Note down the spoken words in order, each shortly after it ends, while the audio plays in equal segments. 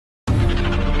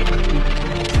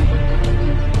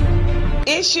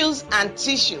Issues and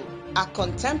Tissue, a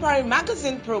contemporary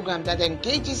magazine program that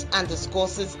engages and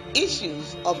discusses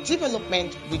issues of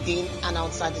development within and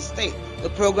outside the state. The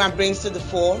program brings to the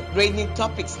fore ranging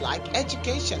topics like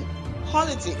education,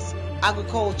 politics,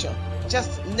 agriculture,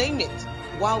 just name it,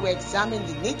 while we examine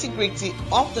the nitty-gritty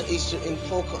of the issue in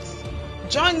focus.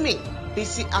 Join me,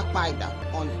 Bisi Akpaida,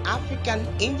 on African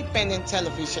Independent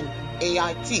Television,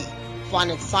 AIT, for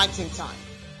an exciting time.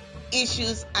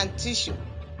 Issues and Tissue.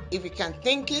 If we can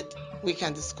think it, we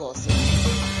can discuss it.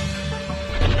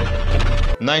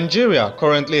 Nigeria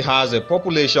currently has a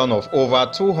population of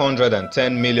over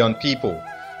 210 million people.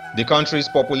 The country's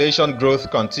population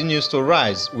growth continues to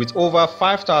rise, with over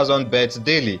 5,000 births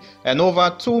daily and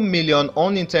over 2 million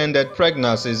unintended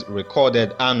pregnancies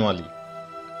recorded annually.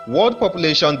 World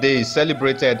Population Day is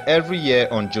celebrated every year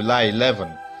on July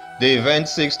 11. The event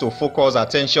seeks to focus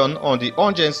attention on the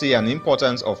urgency and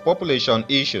importance of population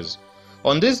issues.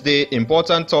 On this day,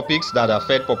 important topics that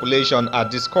affect population are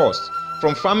discussed,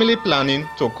 from family planning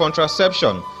to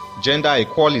contraception, gender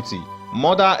equality,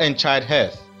 mother and child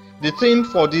health. The theme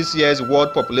for this year's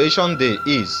World Population Day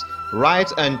is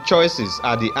 "Rights and Choices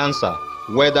are the Answer,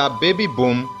 whether baby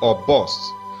boom or bust."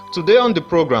 Today on the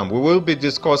program, we will be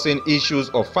discussing issues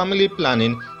of family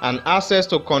planning and access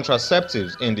to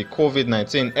contraceptives in the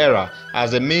COVID-19 era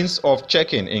as a means of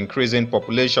checking increasing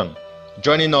population.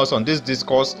 Joining us on this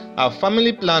discourse are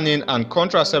family planning and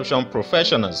contraception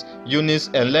professionals Eunice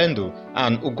Elendu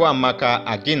and Ugoamaka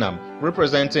Aginam,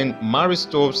 representing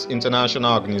Maristopes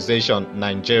International Organization,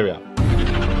 Nigeria.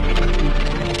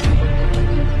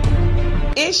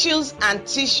 Issues and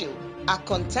Tissue, a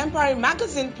contemporary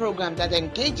magazine program that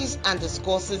engages and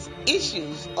discusses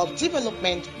issues of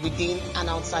development within and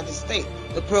outside the state.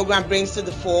 The program brings to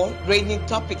the fore ranging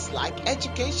topics like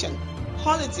education,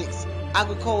 politics,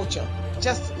 agriculture,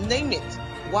 just name it,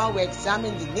 while we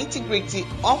examine the nitty-gritty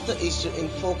of the issue in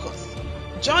focus.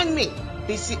 Join me,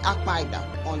 Bisi Akpaida,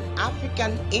 on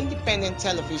African Independent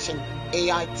Television,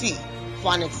 AIT,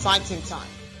 for an exciting time.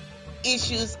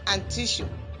 Issues and Tissue.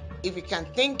 If we can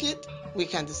think it, we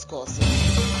can discuss it.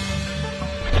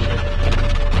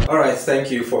 All right, thank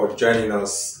you for joining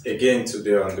us again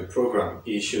today on the program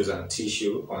Issues and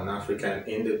Tissue on African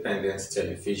Independent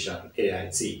Television,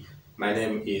 AIT. My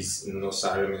name is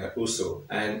NOSARHIEMEN USOH,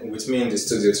 and with me in the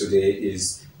studio today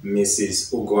is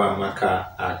Mrs.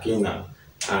 Ugoamaka Aginam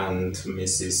and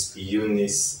Mrs.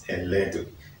 Eunice Elendu.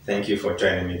 Thank you for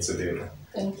joining me today.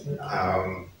 Thank you.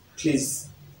 Please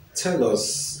tell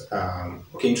us,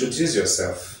 introduce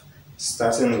yourself,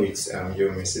 starting with you,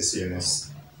 Mrs.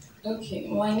 Eunice. Okay,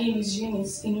 my name is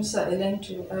Eunice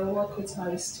Elendu. I work with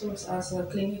Maristopes as a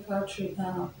clinical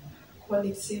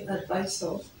quality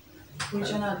advisor,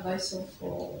 regional advisor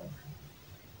for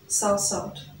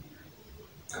South.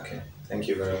 Okay, thank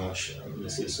you very much,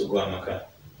 Mrs. Ugoamaka.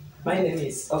 My name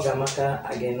is Ugoamaka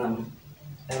Aginam.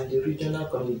 I'm the regional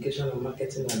communication and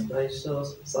marketing advisor,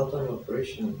 Southern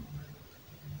Operation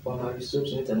for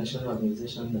Maristopes International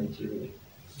Organization, Nigeria.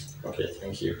 Okay,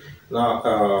 thank you.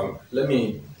 Now, let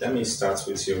me start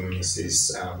with you,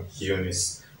 Mrs.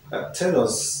 Eunice. Tell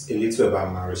us a little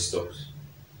about Maristopes.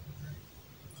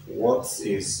 What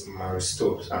is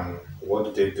Maristopes and what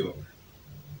do they do?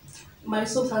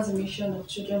 Maristopes has a mission of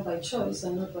children by choice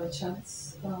and not by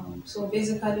chance. So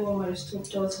basically what Maristopes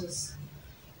does is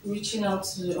reaching out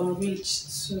to the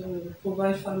unreached to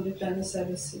provide family planning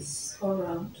services all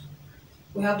around.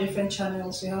 We have different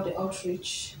channels. We have the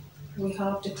outreach, we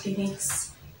have the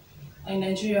clinics. In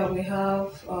Nigeria, we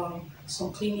have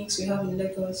some clinics. We have in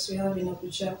Lagos, we have in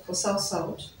Abuja for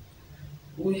South.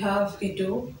 We have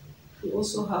Edo. We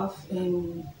also have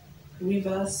in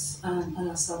Rivers and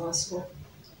Asaba as well.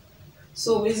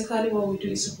 So basically what we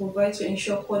do is to provide to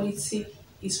ensure quality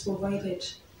is provided,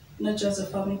 not just the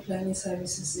family planning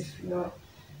services. If you are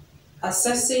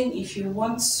assessing, if you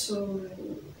want to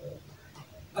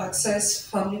access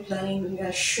family planning, we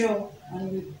are sure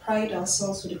and we pride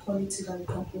ourselves with the quality that we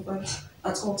can provide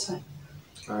at all times.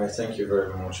 All right, thank you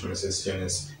very much, Mrs.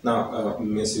 Eunice. Now,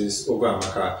 Mrs.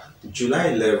 Ugoamaka, July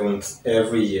 11th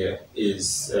every year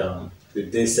is the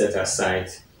day set aside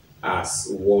as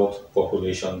World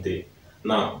Population Day.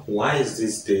 Now, why is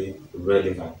this day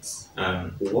relevant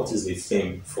and what is the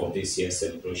theme for this year's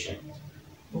celebration?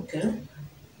 Okay,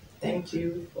 thank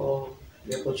you for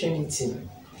the opportunity.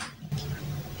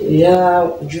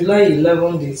 Yeah, July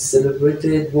 11th is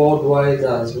celebrated worldwide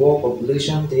as World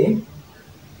Population Day,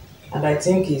 and I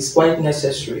think it's quite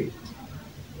necessary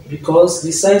because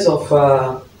the size of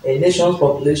a nation's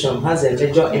population has a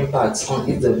major impact on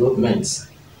its development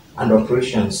and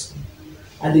operations.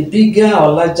 And the bigger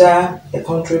or larger a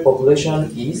country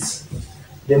population is,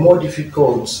 the more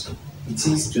difficult it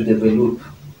is to develop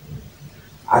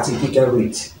at a quicker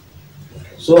rate.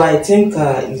 So I think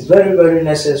it's very, very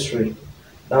necessary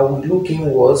that we look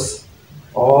inwards,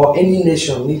 or any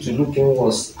nation need to look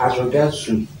inwards as regards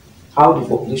to how the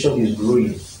population is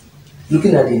growing,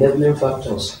 looking at the enabling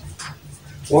factors.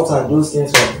 What are those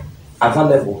things that are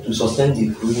available to sustain the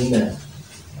growing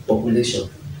population?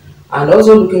 And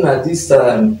also looking at this,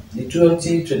 the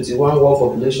 2021 World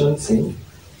Population thing,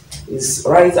 is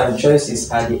right and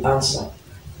choices are the answer,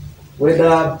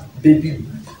 whether baby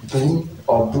boom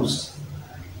or boost.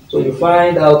 So you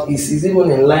find out it's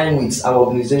even in line with our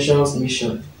organization's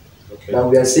mission, that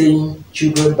we are saying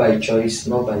children by choice,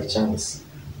 not by chance.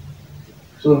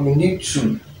 So we need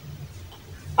to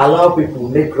allow people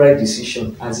make right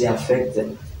decision as they affect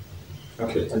them.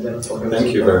 Okay,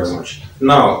 thank you very much.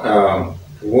 Now,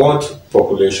 World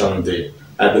Population Day,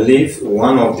 I believe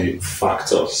one of the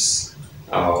factors,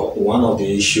 one of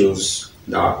the issues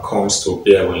that comes to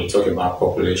bear when you talk about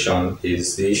population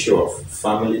is the issue of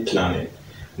family planning,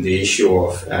 the issue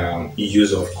of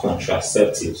use of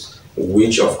contraceptives,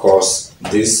 which of course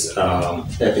this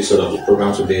episode of the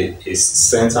program today is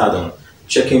centered on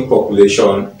checking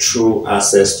population through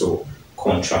access to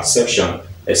contraception,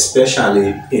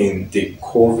 especially in the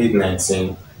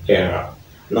COVID-19 era.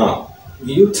 Now,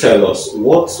 you tell us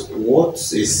what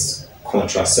is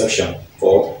contraception,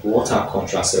 or what are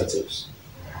contraceptives?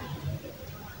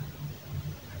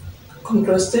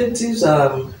 Contraceptives,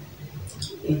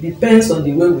 it depends on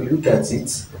the way we look at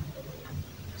it.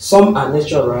 Some are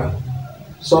natural,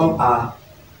 some are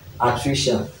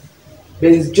artificial.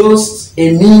 But it's just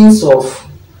a means of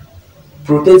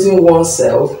protecting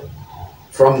oneself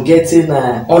from getting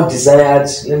undesired,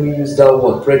 let me use that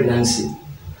word, pregnancy.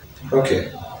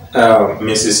 Okay,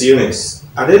 Mrs. Eunice,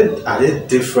 are there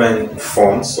different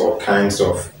forms or kinds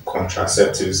of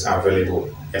contraceptives available,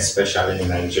 especially in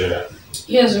Nigeria?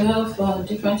 Yes, we have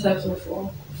different types of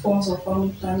forms of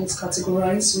family planning. It's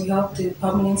categorized. We have the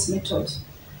permanent method,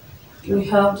 we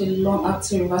have the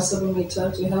long-acting reversible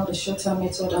method, we have the short-term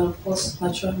method, and of course,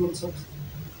 natural method.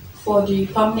 For the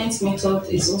permanent method,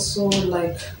 is also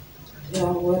like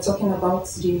we're talking about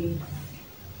the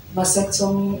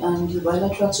vasectomy and the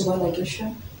bilateral tubal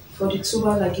ligation. For the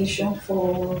tubal ligation,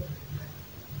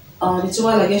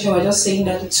 we're just saying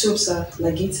that the tubes are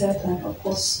ligated, and of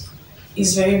course,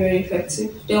 is very, very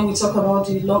effective. Then we talk about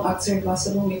the long-acting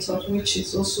reversible method, which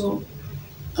is also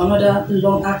another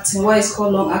long-acting. Why it's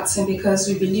called long-acting? Because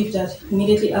we believe that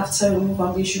immediately after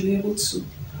removal, we should be able to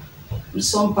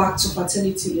return back to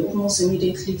fertility almost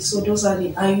immediately. So those are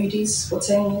the IUDs for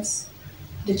 10 years,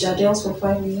 the Jadels for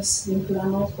 5 years, the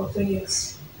Implanon for 3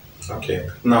 years. Okay.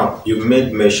 Now, you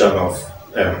made mention of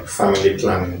family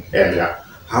planning earlier.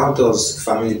 How does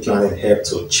family planning help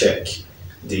to check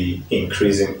the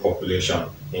increasing population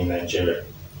in Nigeria?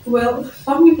 Well,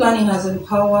 family planning has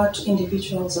empowered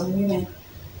individuals and women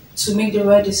to make the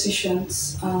right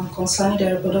decisions concerning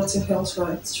their reproductive health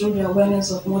rights through the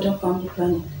awareness of modern family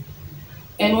planning.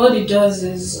 And what it does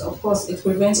is, of course, it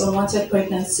prevents unwanted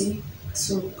pregnancy.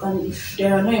 So, and if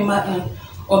there are no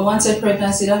unwanted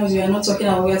pregnancy, that means we are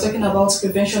talking about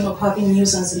prevention of having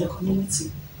nuisance in the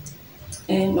community.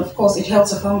 And of course, it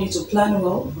helps a family to plan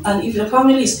well. And if the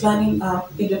family is planning,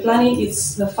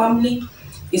 the family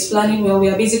is planning well, we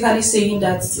are basically saying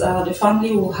that the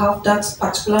family will have that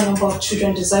particular number of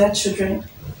children, desired children,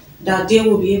 that they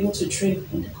will be able to train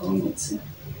in the community.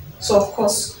 So of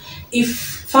course, if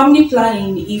family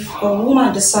planning, if a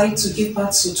woman decides to give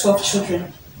birth to 12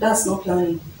 children, that's not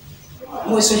planning.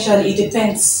 More especially, it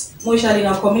depends. More especially in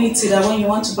our community, that when you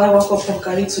want to buy one cup of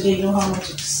curry today, you know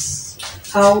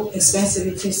how expensive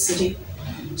it is today.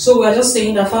 So we are just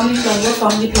saying that what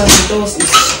family planning does is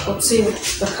curtail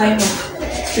the kind of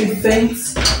prevent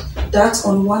that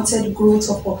unwanted growth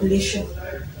of population.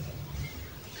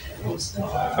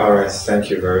 All right, thank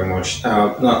you very much.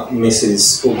 Now,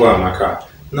 Mrs. Uguamaka,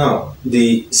 now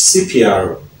the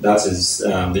CPR, that is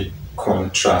the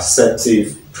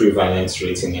contraceptive prevalence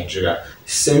rate in Nigeria,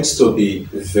 seems to be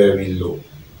very low.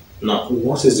 Now,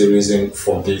 what is the reason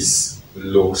for this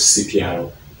low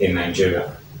CPR in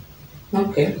Nigeria?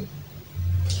 Okay,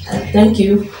 thank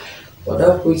you for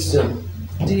that question.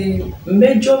 The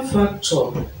major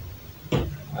factor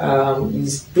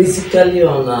is basically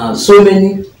on so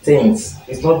many things.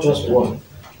 It's not just one.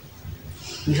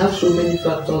 We have so many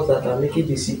factors that are making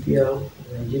the CPR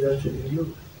in Nigeria to be low.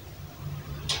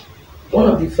 One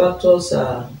of the factors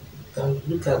can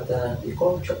look at the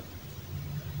culture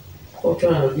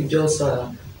and religious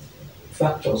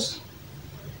factors.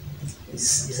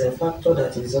 Is a factor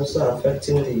that is also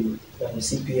affecting the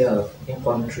CPR in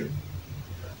country.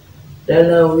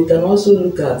 Then we can also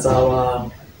look at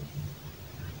our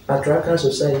patriarchal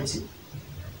society.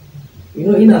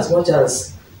 In as much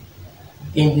as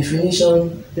in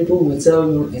definition, people will tell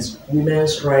you it's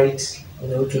women's right,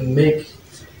 to make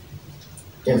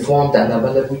informed and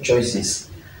available choices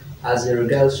as in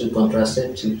regards to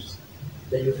contraceptives.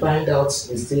 Then you find out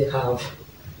we still have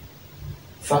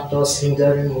factors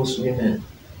hindering most women,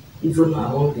 even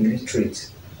among the literate.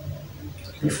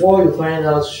 Before you find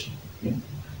out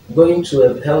going to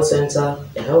a health center,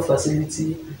 a health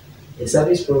facility, a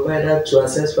service provider to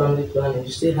access family planning,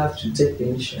 you still have to take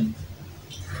permission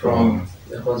from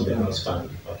the husband.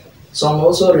 Okay. Some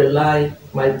also rely,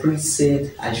 my priest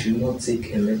said I should not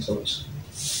take a method.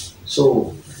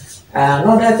 So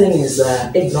another thing is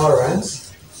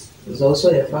ignorance is also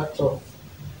a factor.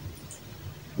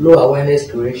 Low awareness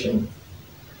creation.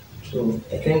 So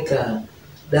I think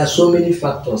there are so many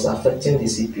factors affecting the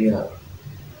CPR.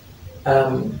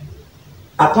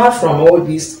 Apart from all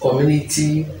these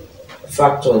community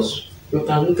factors, you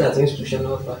can look at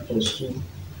institutional factors too.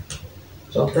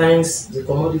 Sometimes the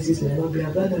commodities may not be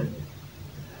available.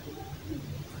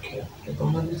 The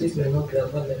commodities may not be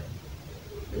available.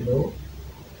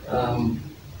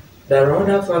 There are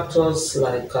other factors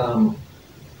like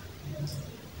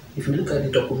if you look at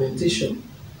the documentation.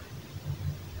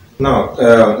 Now,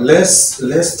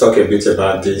 let's talk a bit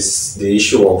about the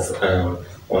issue of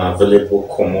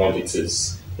unavailable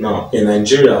commodities. Now, in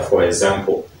Nigeria, for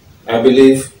example, I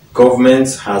believe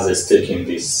government has a stake in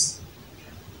this.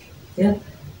 Yeah.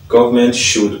 Government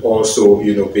should also,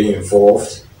 be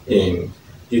involved in,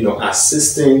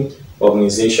 assisting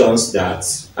organizations that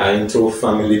are into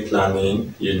family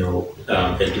planning,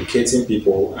 educating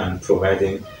people and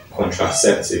providing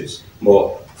contraceptives.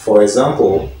 But for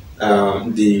example,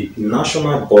 the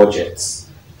national budget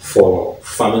for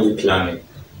family planning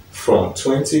from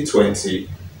 2020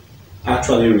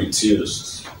 actually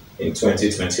reduced in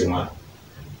 2021.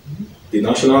 The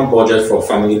national budget for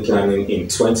family planning in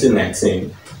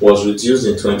 2019 was reduced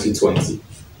in 2020.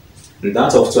 And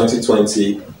that of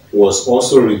 2020 was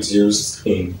also reduced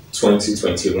in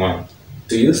 2021.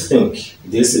 Do you think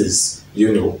this is,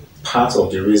 part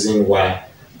of the reason why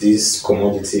these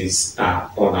commodities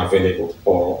are unavailable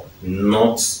or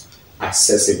not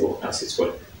accessible, as it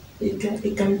were?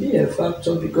 It can be a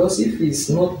factor because if it's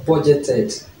not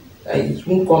budgeted, it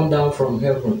won't come down from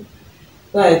heaven.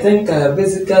 So I think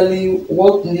basically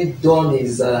what needs done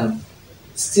is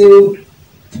still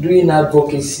doing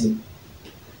advocacy,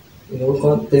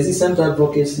 persistent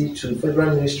advocacy to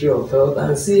Federal Ministry of Health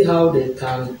and see how they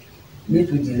can meet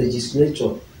with the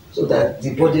legislature so that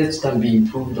the budget can be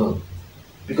improved on.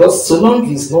 Because so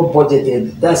long it's not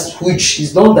budgeted, that's huge.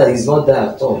 It's not that it's not there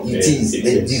at all. It is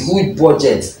the huge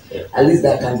budget, at least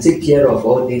that can take care of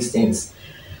all these things.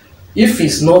 If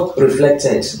it's not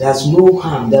reflected, there's no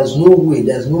harm, there's no way,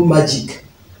 there's no magic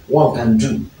one can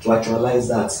do to actualize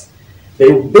that.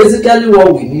 But basically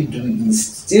what we need to do is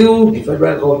still the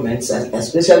federal government, and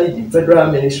especially the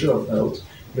Federal Ministry of Health,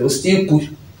 they will still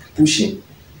pushing,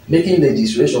 making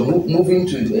legislation, moving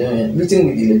to meeting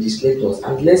with the legislators,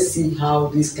 and let's see how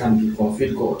this can be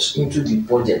configured into the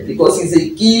budget because it's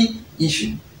a key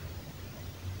issue.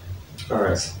 All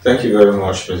right. Thank you very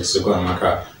much, Mrs.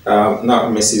 Suguamaka. Now,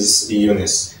 Mrs.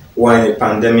 Eunice, we're in a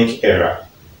pandemic era,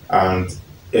 and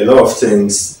a lot of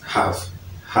things have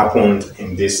happened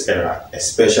in this era,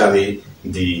 especially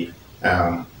the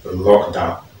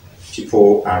lockdown.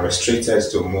 People are restricted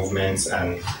to movements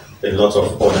and a lot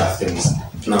of other things.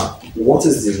 Now, what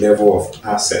is the level of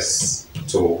access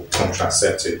to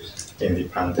contraceptives in the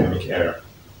pandemic era?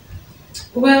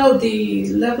 Well, the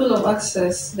level of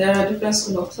access, there are different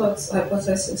school of thoughts,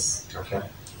 hypotheses, Okay.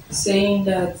 saying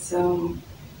that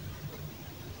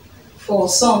for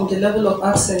some, the level of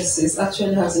access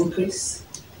has increased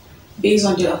based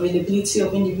on the availability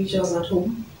of individuals at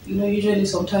home. Usually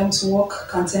sometimes work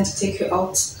can tend to take you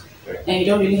out and you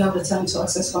don't really have the time to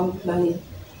access family planning.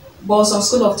 But some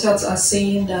school of thought are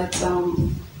saying that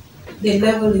the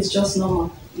level is just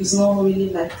normal. It's not really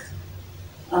like,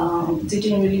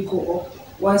 didn't really go up.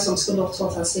 While some school of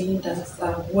thought are saying that,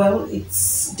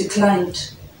 it's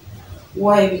declined.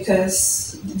 Why?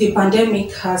 Because the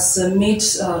pandemic has made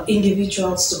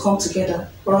individuals to come together,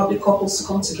 probably couples to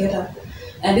come together.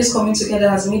 And this coming together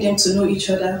has made them to know each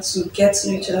other, to get to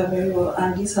know each other very well.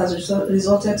 And this has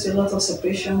resulted to a lot of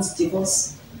separations,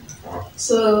 divorce.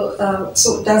 So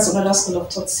that's another school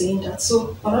of thought saying that.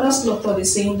 So another school of thought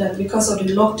is saying that because of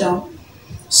the lockdown,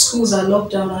 schools are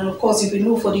locked down. And of course, if you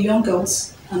know for the young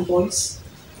girls and boys,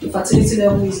 the fertility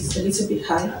level is a little bit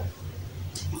high.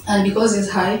 And because it's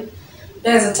high,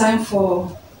 there's a time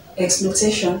for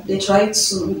exploitation.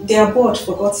 They are bored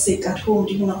for God's sake at home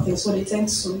doing nothing, so they tend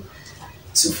to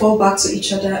fall back to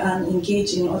each other and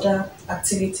engage in other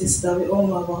activities that we all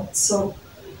know about. So,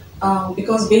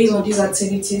 because based on these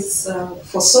activities,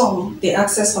 for some, they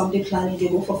access family planning, they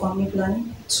go for family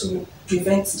planning to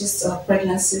prevent these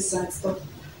pregnancies and stuff.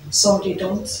 Some they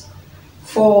don't.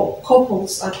 For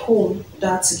couples at home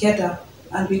that are together,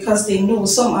 and because they know,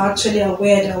 some are actually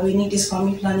aware that we need this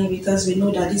family planning because we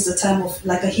know that this is a time of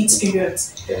like a heat period,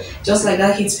 just like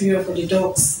that heat period for the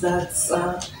dogs, that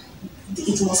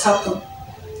it must happen.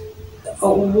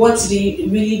 What they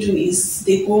really do is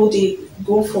they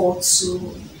go for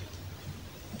to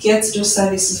get those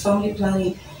services, family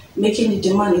planning, making the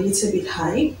demand a little bit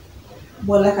high.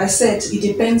 But like I said, it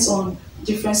depends on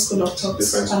different school of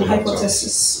thoughts and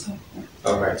hypothesis.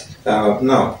 All right. Now,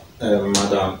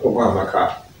 Madam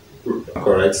Obamaka,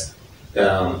 correct?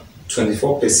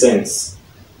 24%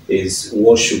 is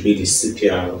what should be the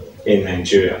CPR in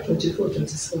Nigeria. 24,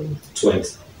 27.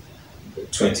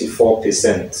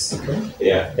 24%. Okay.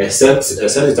 Yeah, except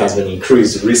it has been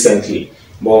increased recently.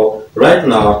 But right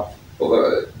now,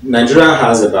 Nigeria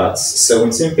has about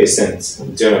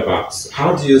 17% thereabouts.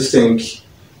 How do you think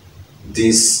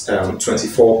this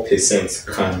 24%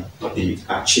 can be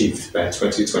achieved by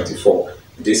 2024?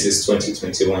 This is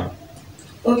 2021.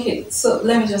 Okay, so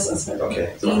let me just answer.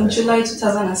 Okay. In July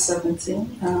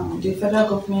 2017, the federal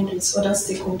government with other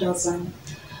stakeholders and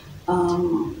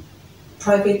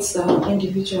private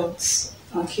individuals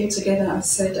came together and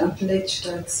said and pledged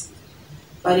that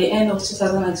by the end of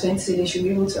 2020, they should be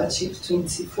able to achieve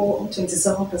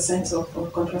 27%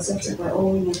 of contraception by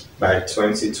all women. By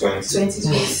 2020.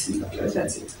 2020. Okay.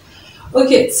 That's it.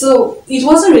 Okay, so it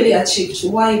wasn't really achieved.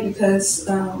 Why? Because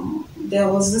there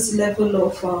was this level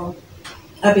of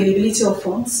availability of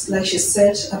funds, like she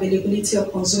said, availability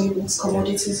of consumables,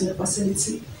 commodities in the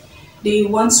facility. The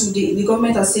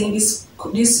government are saying this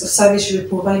service should be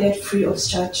provided free of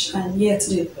charge, and yet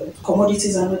the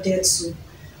commodities are not there to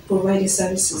provide the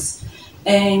services.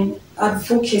 And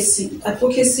advocacy,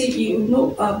 you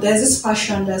know, there's this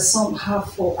passion that some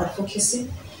have for advocacy.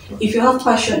 If I have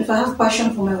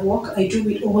passion for my work, I do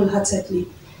it wholeheartedly.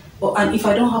 And if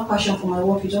I don't have passion for my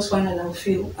work, you just find that I'll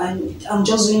fail. And I'm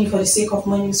just doing it for the sake of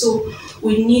money. So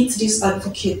we need these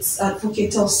advocates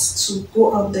to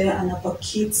go out there and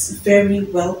advocate very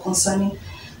well concerning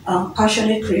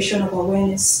passionate creation of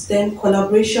awareness, then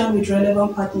collaboration with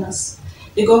relevant partners.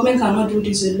 The government cannot do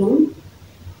this alone.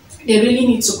 They really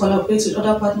need to collaborate with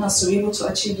other partners to be able to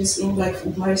achieve this aim. Like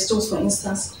Maristos, for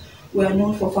instance, we are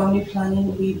known for family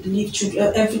planning. We believe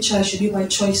every child should be by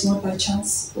choice, not by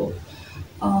chance. So,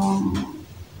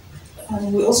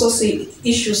 and we also see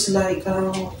issues like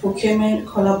procurement,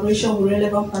 collaboration with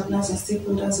relevant partners and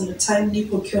stakeholders in the timely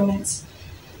procurement.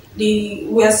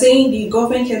 We are saying the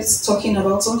government keeps talking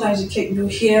about, sometimes you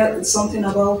hear something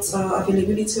about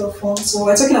availability of funds. So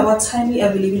we're talking about timely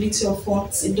availability of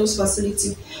funds in those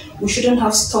facilities. We shouldn't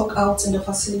have stock out in the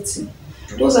facility.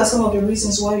 Those are some of the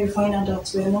reasons why you find out that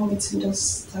we are not meeting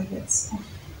those targets.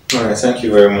 All right, thank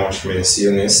you very much, Ms.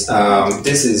 Eunice.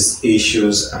 This is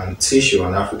Issues and Tissue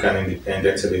on African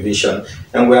Independent Television,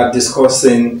 and we are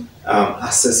discussing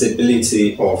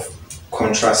accessibility of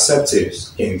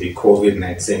contraceptives in the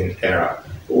COVID-19 era.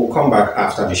 We'll come back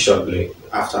after the short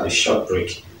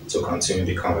break to continue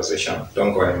the conversation.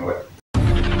 Don't go anywhere.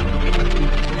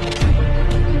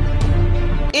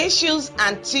 Issues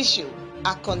and Tissue,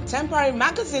 a contemporary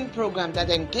magazine program that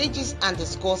engages and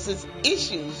discusses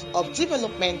issues of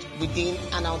development within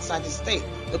and outside the state.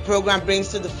 The program brings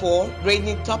to the fore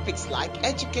ranging topics like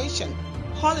education,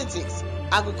 politics,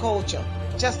 agriculture,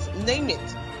 just name it,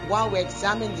 while we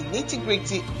examine the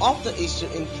nitty-gritty of the issue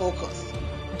in focus.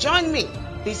 Join me,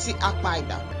 BC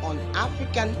Akpaida, on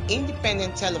African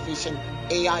Independent Television,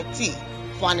 AIT,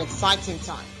 for an exciting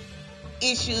time.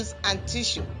 Issues and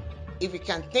Tissue. If we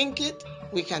can think it,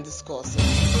 we can discuss it.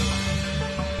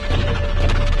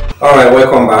 All right,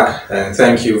 welcome back, and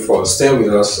thank you for staying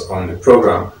with us on the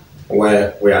program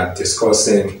where we are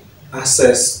discussing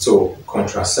access to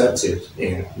contraceptives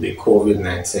in the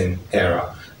COVID-19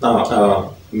 era.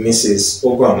 Now, Mrs.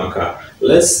 Ogwamaka,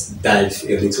 let's dive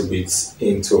a little bit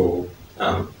into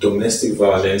domestic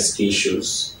violence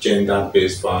issues,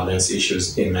 gender-based violence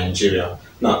issues in Nigeria.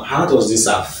 Now, how does this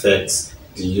affect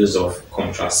the use of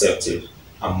contraceptive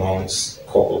amongst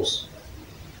couples?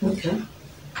 Okay.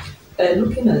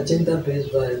 Looking at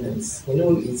gender-based violence,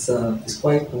 it's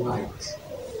quite wide.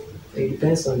 It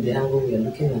depends on the angle we are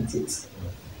looking at it.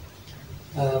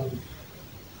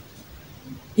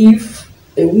 If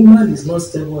a woman is not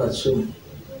stable at home,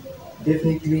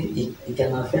 definitely it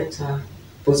can affect her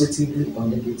positively or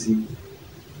negatively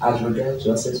as regards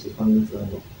to access to family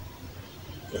planning,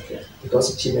 Okay.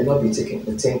 because she may not be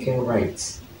thinking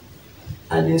right.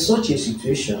 And in such a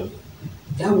situation,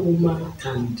 that woman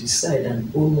can decide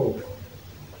and own up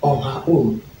on her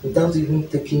own without even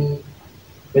taking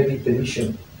maybe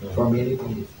permission from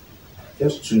anybody,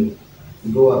 just to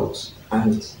go out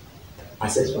and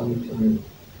access family planning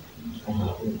on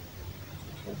her own.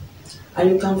 And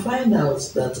you can find out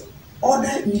that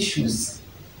other issues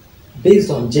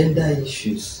based on gender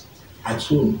issues at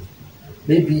home,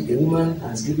 maybe a woman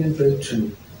has given birth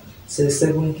to, say,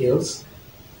 7 girls,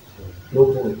 no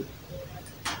boy,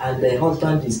 and the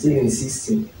husband is still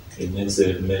insisting, It means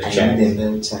a male I child. need a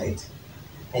male child,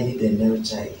 I need a male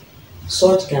child.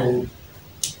 Such can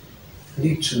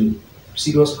lead to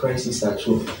serious crisis at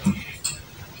home,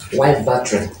 wife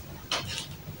battering.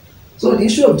 So the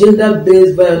issue of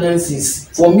gender-based violence is,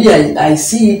 for me, I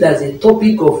see it as a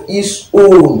topic of its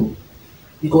own,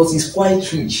 because it's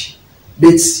quite rich,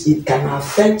 but it can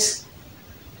affect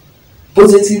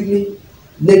positively,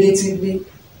 negatively,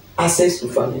 access to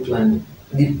family planning,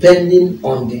 depending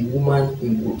on the woman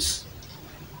inputs.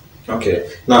 Okay.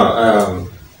 Now,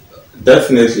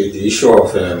 definitely the issue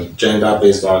of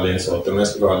gender-based violence or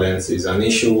domestic violence is an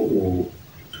issue we'll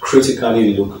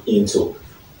critically look into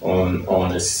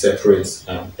on a separate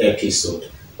episode.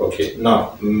 Okay.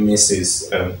 Now,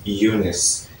 Mrs.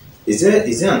 Eunice, is there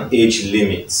an age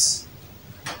limit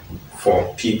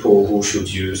for people who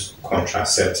should use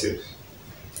contraceptive?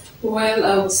 Well,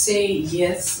 I would say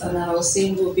yes, and I would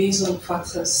say no based on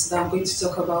factors that I'm going to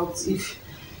talk about. If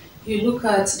you look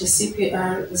at the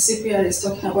CPR is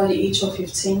talking about the age of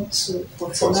 15 to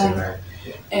 49. 49.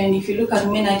 And if you look at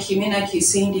menarche is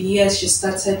saying the year she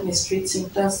started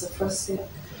menstruating, that's the first year.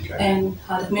 Okay. And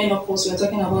at menopause, we're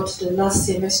talking about the last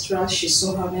semester she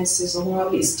saw her menses, or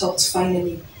probably it stopped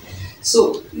finally.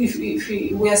 So if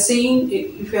we are saying,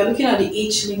 if we are looking at the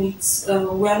age limits, we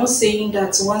are not saying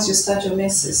that once you start your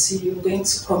menses, you're going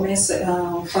to commence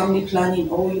family planning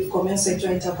or you've commenced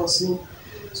sexual intercourse. No.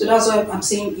 So that's why I'm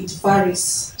saying it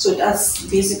varies. So that's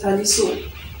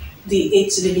basically the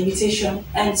age, the limitation.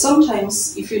 And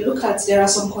sometimes if you look at, there are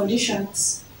some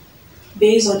conditions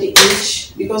based on the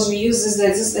age, because we use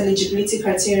there's this eligibility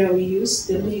criteria we use,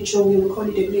 the WHO, we will call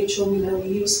it the WHO that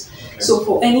we use. Okay. So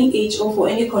for any age or for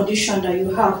any condition that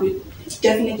you have, we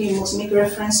definitely must make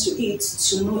reference to it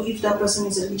to know if that person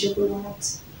is eligible or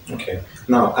not. Okay.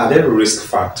 Now, are there risk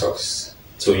factors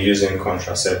to using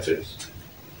contraceptives?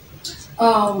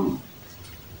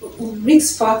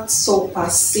 Risk factor per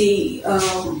se,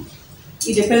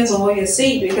 it depends on what you're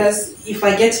saying, because if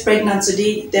I get pregnant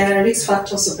today, there are risk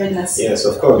factors to pregnancy. Yes,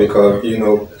 of course, because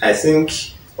I think,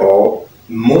 or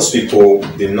most people,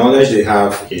 the knowledge they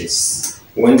have is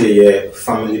when they hear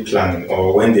family planning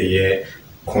or when they hear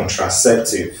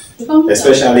contraceptive,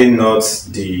 especially not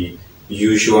the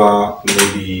usual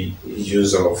maybe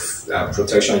use of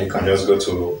protection you can just go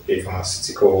to a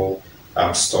pharmaceutical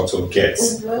store to get.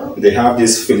 Well, They have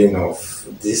this feeling of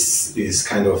this is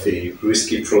kind of a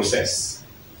risky process.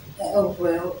 oh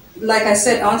well, like I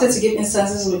said, I wanted to give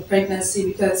instances with pregnancy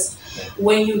because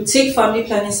when you take family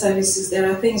planning services, there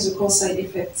are things we call side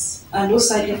effects, and those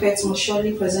side effects must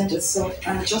surely present itself.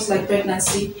 And just like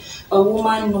pregnancy, a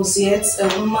woman nauseates, a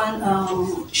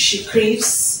woman she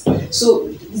craves. So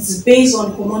it's based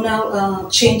on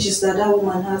hormonal changes that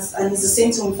woman has, and it's the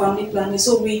same thing with family planning.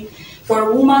 So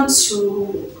for a woman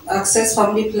to access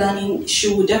family planning,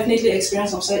 she will definitely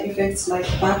experience some side effects like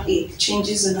backache,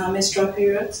 changes in her menstrual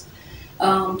period.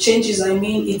 Changes, I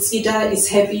mean, it's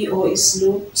heavy or it's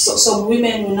low. So some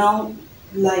women will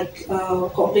now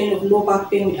complain of low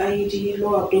back pain with IUD,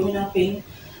 low abdominal pain,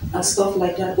 and stuff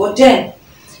like that. But then,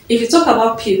 if you talk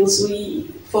about pills,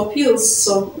 for pills,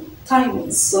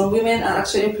 sometimes some women are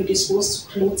actually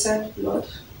predisposed to clotted blood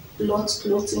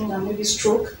clotting, and maybe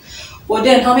stroke. But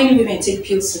then, how many women take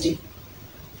pills today?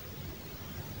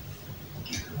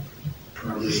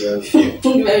 Probably very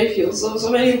few. Very few. So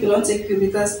many people don't take pills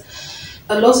because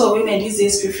a lot of women these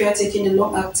days prefer taking the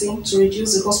long acting to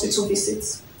reduce the hospital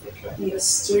visits. Okay.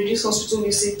 Yes, to reduce hospital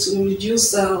visits, to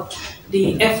reduce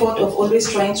the effort of always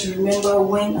trying to remember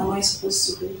when am I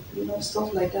supposed to go,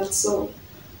 stuff like that. So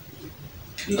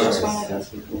you just find out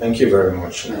that people. Thank you very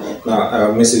much.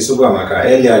 Now, Mrs. Ubamaka,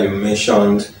 earlier you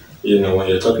mentioned, when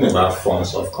you're talking about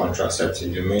forms of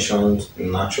contraceptive, you mentioned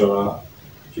natural,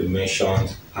 you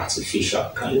mentioned artificial.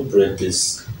 Can you break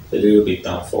this a little bit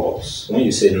down for us? When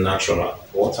you say natural,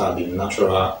 what are the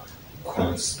natural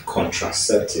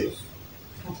contraceptive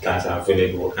that are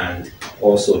available, and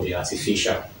also the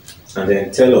artificial? And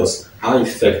then tell us how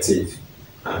effective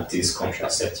are these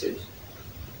contraceptives?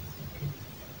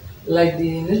 Like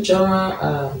the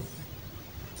natural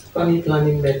family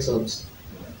planning methods,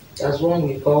 there's one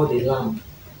we call the LAMP,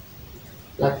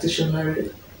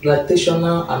 lactational,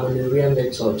 lactational amenorrhea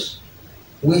method,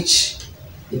 which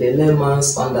in a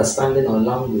layman's understanding or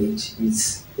language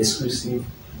is exclusive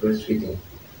breastfeeding.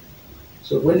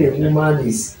 So when a woman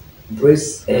is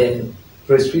breastfeeding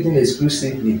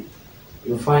exclusively,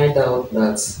 you find out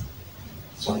that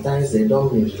sometimes they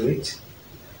don't menstruate,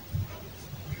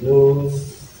 no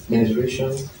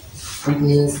menstruation, which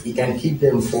means it can keep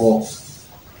them for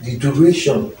the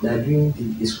duration they are doing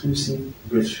the exclusive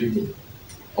breastfeeding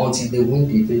until they win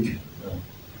the baby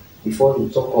before you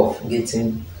talk of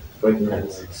getting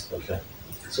pregnant. Okay.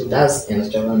 So that's a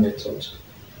natural method.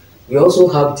 We also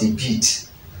have the beat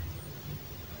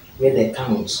where they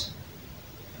count.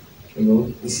 You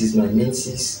know, this is my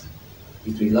menses.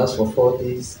 It will last for 4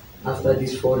 days. After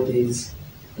these 4 days,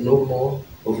 no more.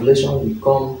 Ovulation will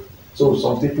come. So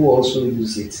some people also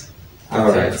use it.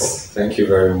 All right. Thank you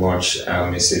very much,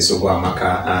 Mrs.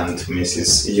 Obuamaka and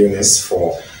Mrs. Eunice,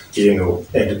 for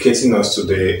educating us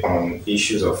today on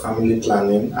issues of family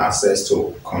planning, access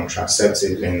to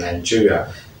contraceptives in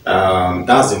Nigeria.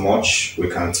 That's the much we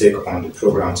can take on the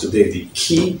program today. The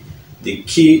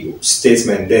key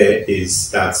statement there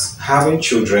is that having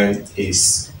children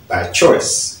is by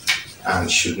choice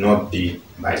and should not be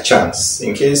by chance.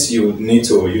 In case you need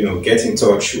to, get in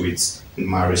touch with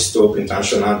Maristop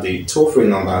International, the toll-free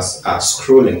numbers are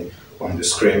scrolling on the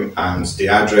screen and the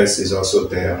address is also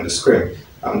there on the screen.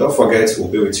 Don't forget, we'll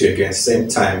be with you again same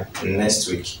time next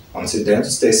week. Until then,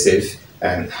 stay safe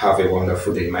and have a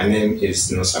wonderful day. My name is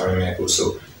NOSARHIEMEN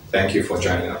USOH. Thank you for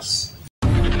joining us.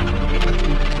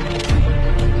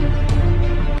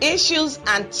 Issues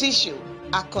and Tissue,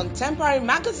 a contemporary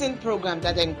magazine program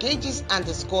that engages and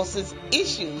discusses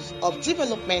issues of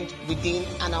development within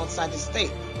and outside the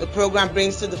state. The program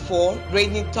brings to the fore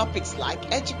ranging topics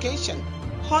like education,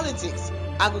 politics,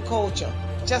 agriculture,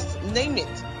 just name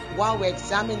it, while we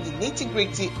examine the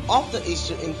nitty-gritty of the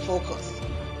issue in focus.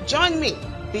 Join me,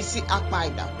 BC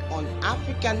Akpaida, on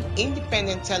African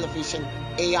Independent Television,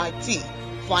 AIT,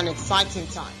 for an exciting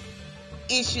time.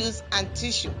 Issues and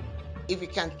Tissue. If we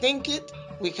can think it,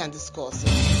 we can discuss it.